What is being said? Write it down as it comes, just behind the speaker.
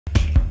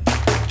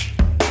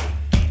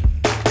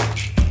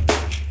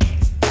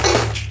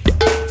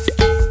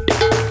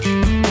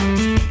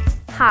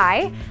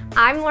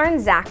I'm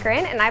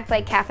Zakrin, and I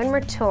play Kathryn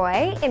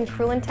Merteuil in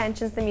Cruel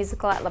Intentions, the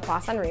musical at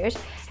Poisson Rouge,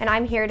 and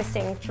I'm here to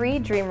sing 3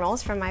 dream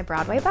roles from my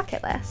Broadway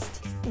bucket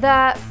list.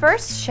 The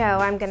first show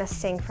I'm going to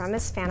sing from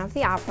is Fan of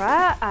the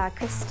Opera,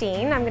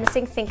 Christine. I'm going to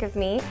sing Think of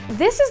Me.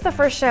 This is the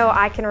first show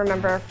I can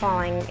remember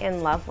falling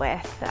in love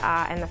with,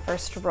 and the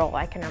first role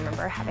I can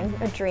remember having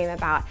a dream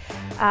about.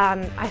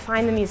 I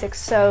find the music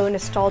so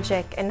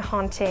nostalgic and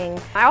haunting.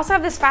 I also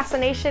have this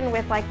fascination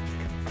with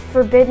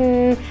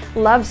forbidden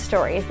love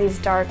stories, these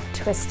dark,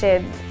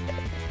 twisted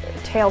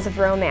tales of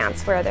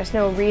romance where there's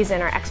no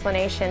reason or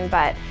explanation,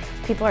 but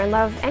people are in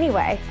love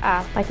anyway.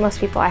 Like most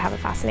people, I have a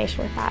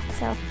fascination with that,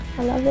 so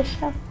I love this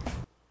show.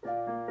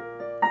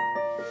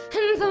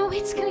 And though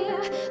it's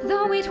clear,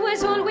 though it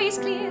was always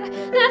clear,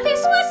 that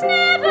this was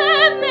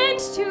never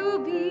meant to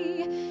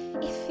be,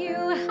 if you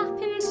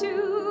happen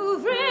to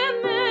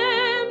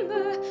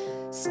remember,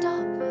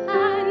 stop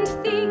and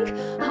think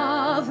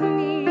of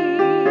me.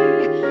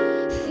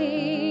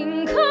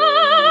 Think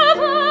of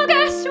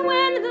August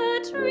when the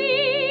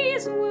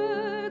trees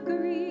were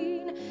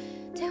green.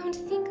 Don't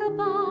think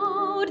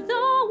about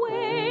the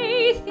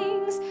way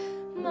things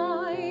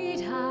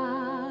might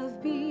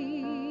have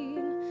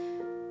been.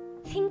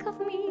 Think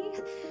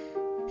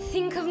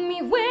of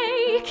me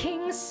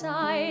waking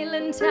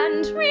silent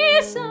and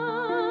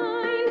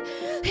resigned.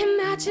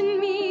 Imagine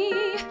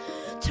me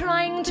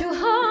trying too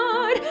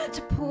hard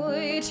to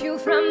put you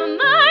from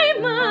my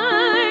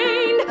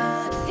mind.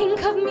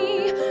 Think of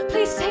me,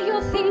 please say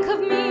you'll think of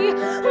me.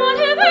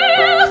 Whatever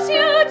else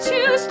you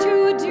choose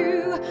to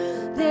do,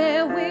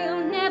 there will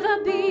never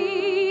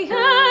be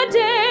a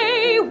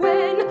day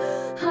when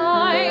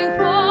I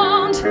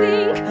won't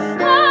think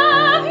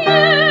of you.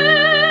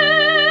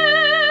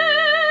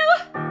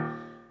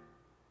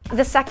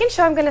 The second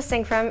show I'm going to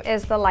sing from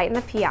is The Light in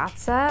the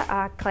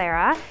Piazza,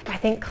 Clara. I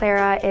think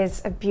Clara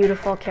is a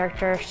beautiful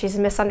character. She's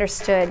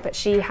misunderstood, but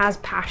she has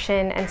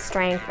passion and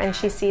strength, and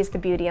she sees the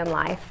beauty in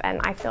life,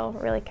 and I feel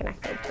really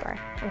connected to her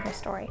and her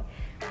story.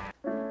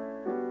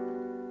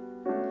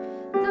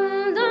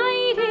 The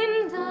light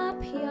in the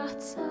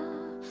piazza,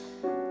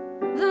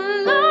 the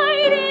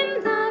light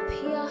in the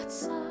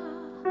piazza.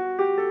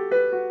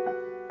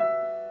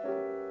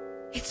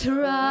 It's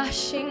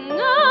rushing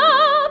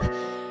up,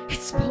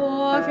 it's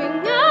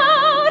pouring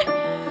out,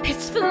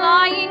 it's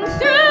flying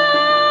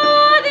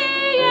through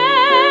the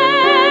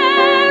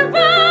air,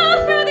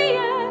 all through the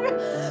air.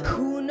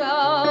 Who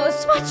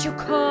knows what you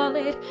call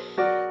it,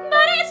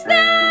 but it's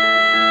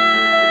there,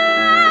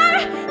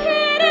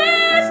 it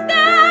is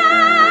there.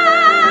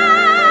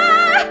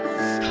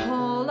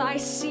 All I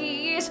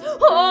see is,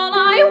 all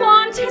I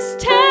want is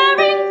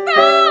tearing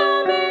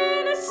from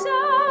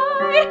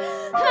inside.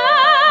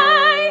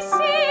 I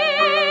see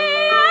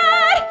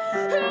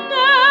it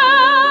now,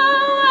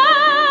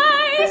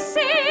 I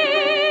see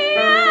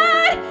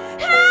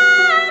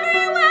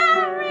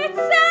it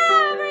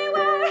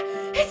everywhere,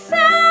 it's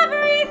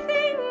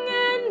everything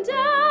and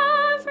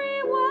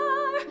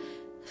everywhere.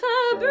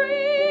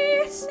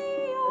 Fabrizio.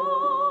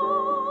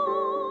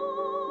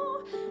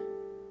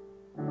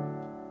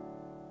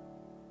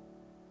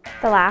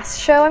 The last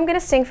show I'm going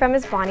to sing from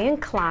is Bonnie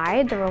and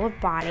Clyde, the role of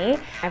Bonnie.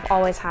 I've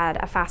always had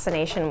a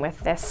fascination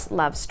with this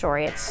love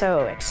story. It's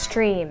so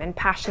extreme and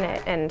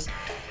passionate, and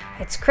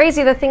it's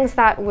crazy the things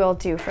that we'll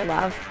do for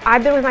love.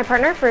 I've been with my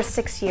partner for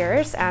 6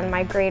 years, and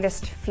my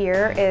greatest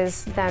fear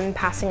is them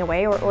passing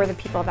away, or the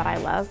people that I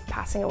love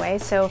passing away.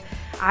 So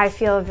I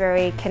feel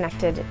very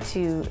connected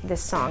to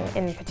this song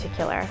in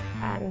particular,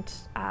 and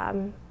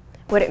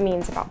what it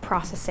means about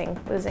processing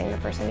losing the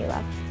person you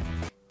love.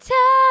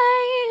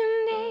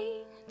 Time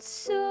ain't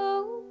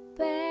so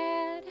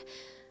bad,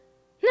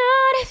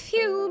 not if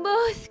you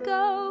both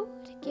go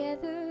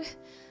together.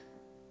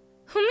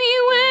 Only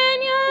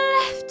when you're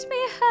left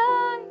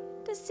behind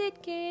does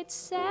it get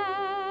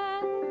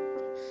sad.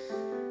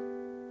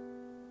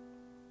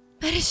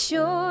 But a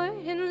short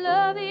and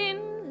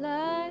loving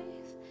life,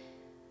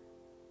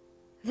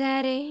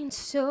 that ain't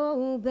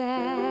so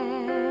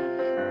bad.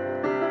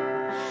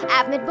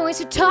 I've met boys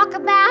who talk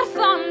about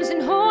farms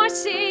and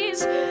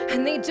horses,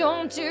 and they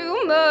don't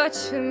do much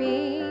for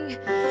me.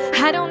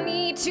 I don't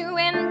need to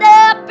end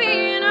up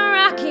in a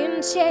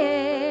rocking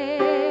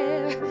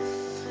chair.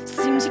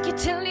 Seems you get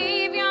to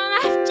live your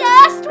life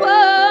just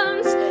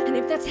once, and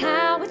if that's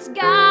how it's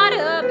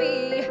gotta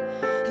be,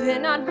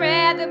 then I'd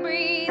rather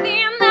breathe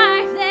in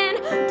life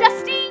than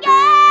dusty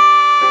air.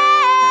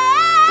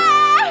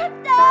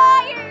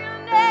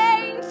 Dying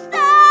ain't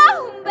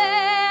so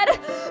bad,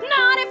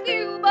 not if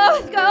you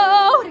both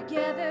go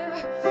together.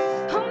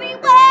 Only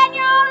when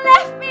you're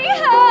left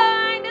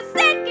behind does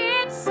it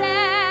get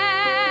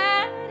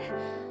sad.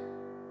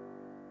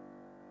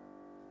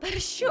 But a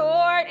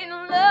short and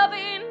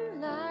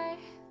loving life,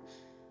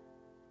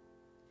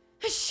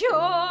 a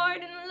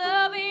short and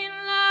loving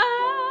life,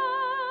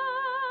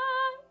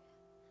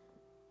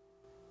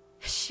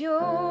 a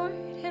short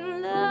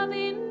and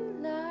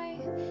loving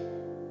life,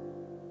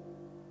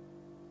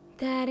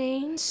 that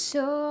ain't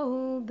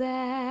so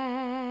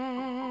bad.